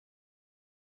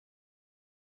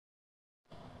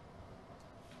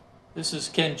This is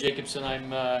Ken Jacobsen.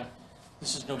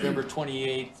 This is November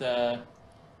 28th,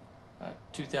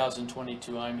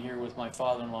 2022. I'm here with my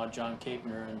father-in-law, John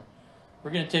Capener, and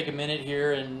we're going to take a minute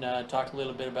here and talk a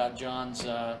little bit about John's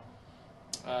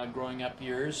growing up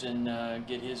years and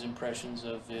get his impressions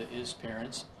of his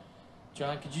parents.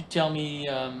 John, could you tell me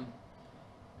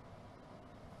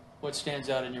what stands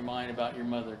out in your mind about your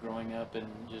mother growing up and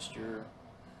just your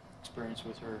experience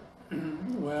with her?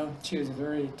 Well, she was a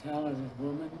very talented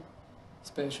woman,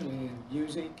 especially in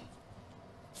music,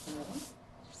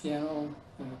 piano,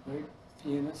 a great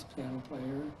pianist, piano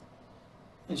player.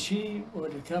 And she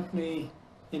would accompany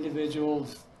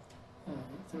individuals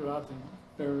throughout the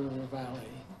Bear River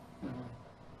Valley. You know.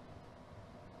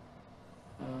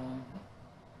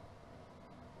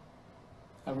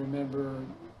 I remember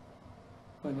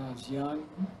when I was young,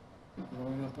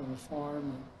 growing up on a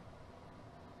farm,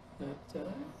 that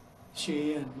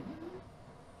she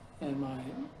and my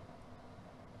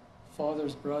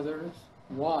father's brother's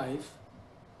wife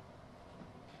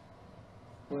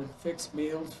would fix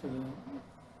meals for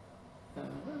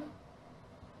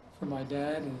my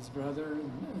dad and his brother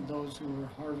and those who were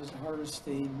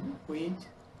harvesting wheat.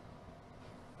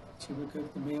 She would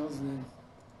cook the meals and then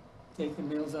take the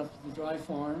meals up to the dry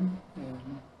farm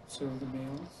and serve the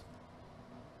meals.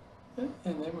 And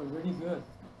they were really good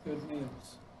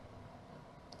meals.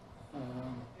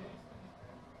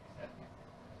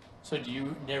 So do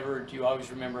you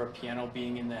always remember a piano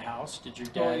being in the house? Did your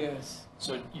dad? Oh, yes.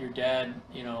 So your dad,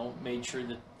 made sure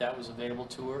that that was available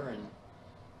to her, and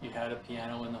you had a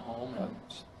piano in the home. And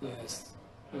Yes,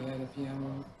 we had a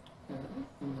piano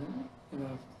in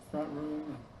the front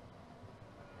room.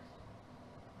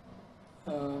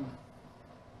 Of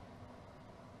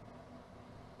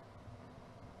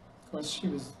course, she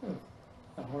was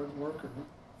a hard worker.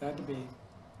 Had to be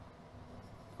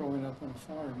growing up on a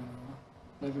farm,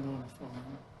 living on a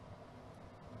farm.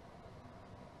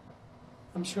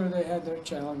 I'm sure they had their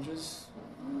challenges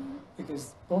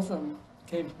because both of them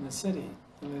came from the city.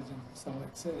 They lived in Salt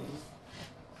Lake City.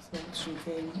 So she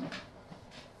came,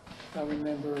 I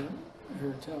remember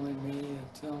her telling me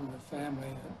and telling the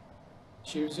family that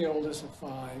she was the oldest of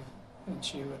five, and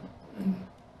she would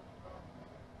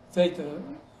take her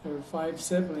 5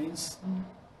 siblings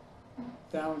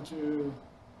down to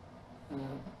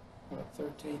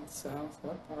 13th South.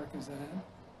 What park is that?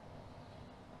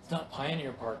 it's not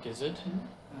Pioneer Park, is it?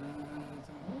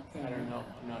 I I don't know.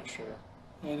 I'm not sure.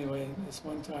 Anyway, this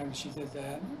one time she did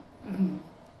that.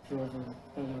 Drove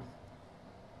her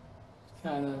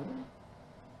kind of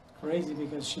crazy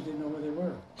because she didn't know where they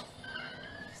were.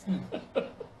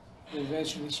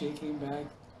 Eventually she came back,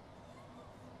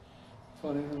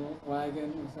 put in a little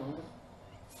wagon with all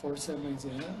 4 siblings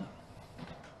in it.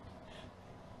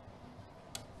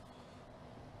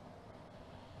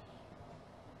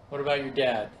 What about your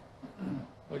dad?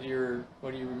 What do you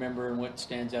remember, and what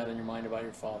stands out in your mind about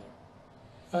your father?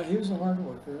 He was a hard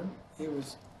worker. He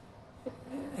was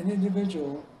an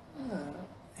individual.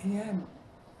 He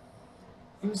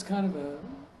was kind of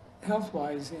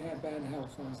health-wise, he had bad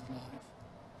health all his life.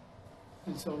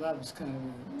 And so that was kind of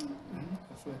an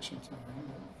affliction to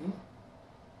him.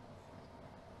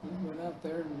 But he went out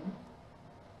there and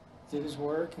did his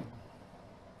work. And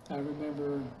I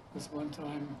remember this one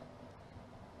time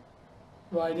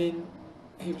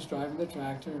he was driving the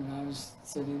tractor and I was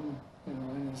sitting,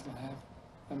 in his lap.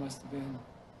 I must have been,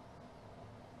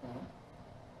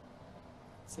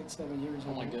 6, 7 years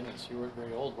old. Oh my goodness, you weren't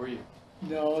very old, were you?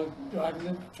 No, driving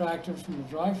the tractor from the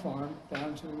dry farm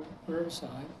down to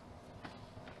Riverside,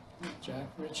 Jack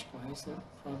Rich place. It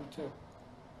probably took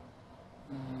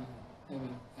maybe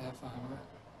half hour.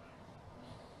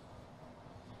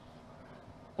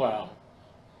 Wow.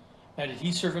 Now, did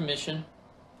he serve a mission?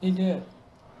 He did.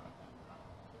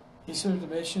 He served a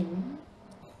mission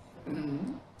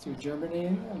to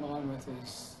Germany along with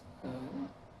his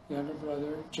younger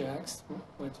brother, Jax,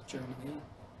 went to Germany.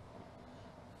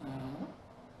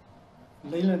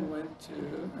 Leland went to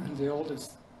the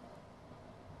oldest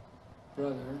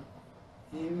brother.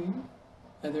 And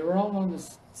they were all on the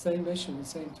same mission at the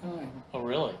same time. Oh,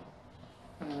 really?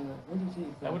 Where did he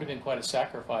go? That would have been quite a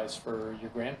sacrifice for your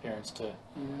grandparents to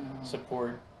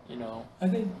support, I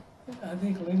think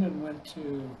Leland went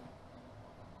to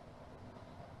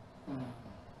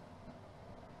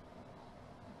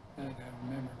I gotta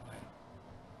remember my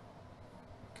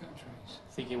countries. I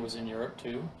think it was in Europe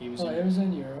too. It was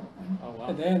in Europe. Oh, wow.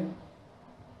 And then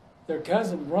their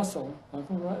cousin Russell,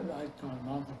 Uncle Russell, I call him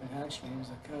Uncle, but actually he was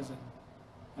a cousin.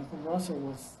 Uncle Russell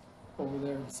was over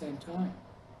there at the same time.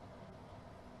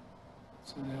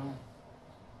 So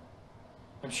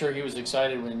I'm sure he was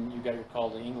excited when you got your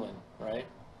call to England, right?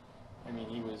 I mean,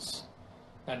 he was.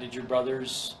 Now, did your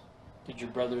brothers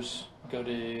go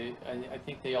to? I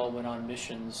think they all went on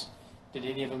missions. Did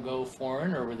any of them go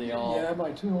foreign, or were they all? Yeah,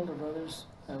 my two older brothers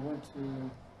went to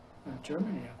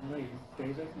Germany, I believe,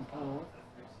 David and Paul.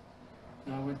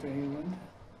 And I went to England.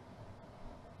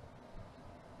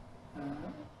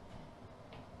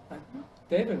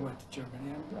 David went to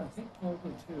Germany. I think Paul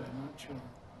did too. I'm not sure.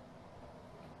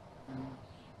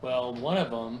 Well, one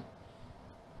of them,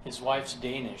 his wife's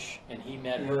Danish, and he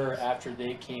met her Yes. after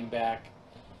they came back,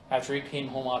 after he came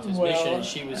home off his mission, and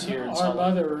she was here in Our Salt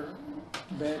Lake. mother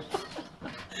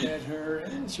met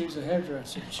her. She was a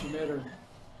hairdresser. She met her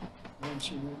when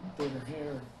she did her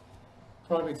hair.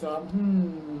 Probably thought,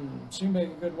 she'd make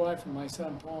a good wife for my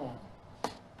son Paul.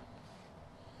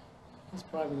 That's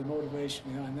probably the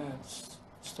motivation behind that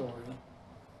story.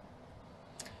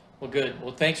 Well, good.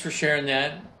 Well, thanks for sharing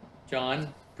that,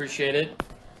 John. Appreciate it.